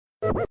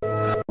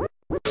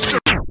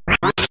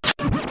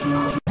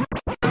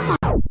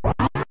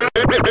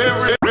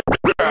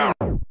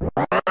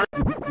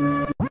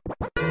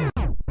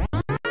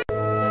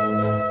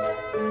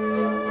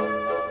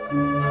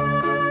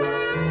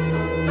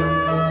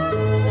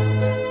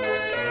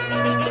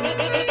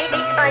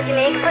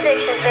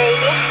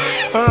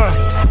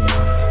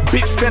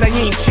Bitch said I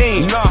ain't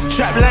changed.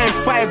 Trap line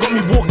fire got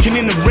me walking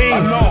in the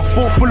rain.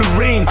 Fall full of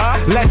rain.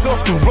 Lights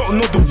off the road,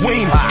 not the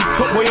Wayne.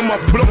 Top boy on my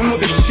block, not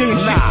the shame.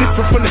 Shit's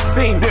different from the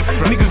same.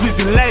 Niggas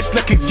losing lives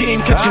like a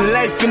game. Catching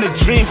life in the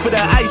drain for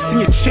that ice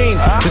in your chain.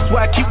 That's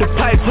why I keep the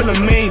pipe on the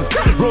main.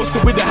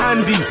 Roasted with the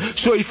handy,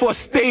 shorty for a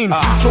stain.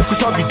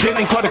 Chokers Harvey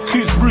Dent and call the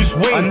Coos Bruce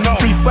Wayne.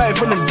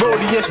 3-5 on the road,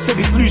 the F said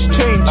it's loose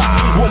change.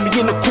 Want me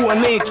in the court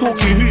and they ain't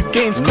talking hoop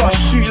games. Can't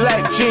shoot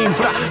like James.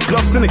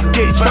 Gloves in the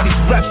gauge, for these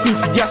raps in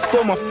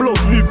fiasco. My flow's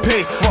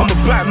Lupe. I'm a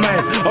Batman,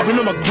 I've been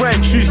on my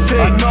grind, true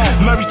say.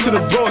 Married to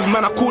the rose,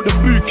 man, I caught the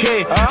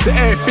bouquet. So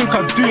everything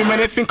I do, man,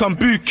 they think I'm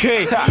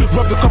bouquet.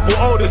 Robbed a couple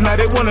orders, now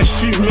they wanna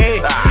shoot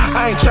me.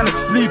 I ain't tryna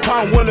sleep,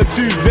 I don't wanna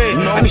duvet.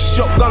 And the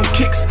shotgun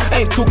kicks,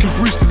 I ain't talking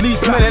Bruce Lee.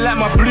 Smelling like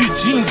my blue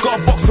jeans, got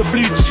a box of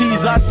blue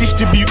cheese. I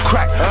distribute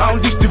crack, I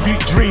don't distribute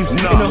dreams.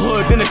 In the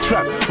hood, in the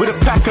trap, with a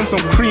pack and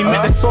some cream.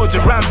 Met the soldier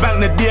round back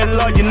the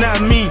DLR, you know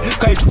what I mean?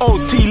 Cause it's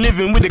OT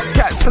living with the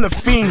cats and the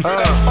fiends.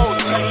 Cause it's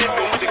OT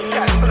living with the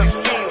cats and the fiends.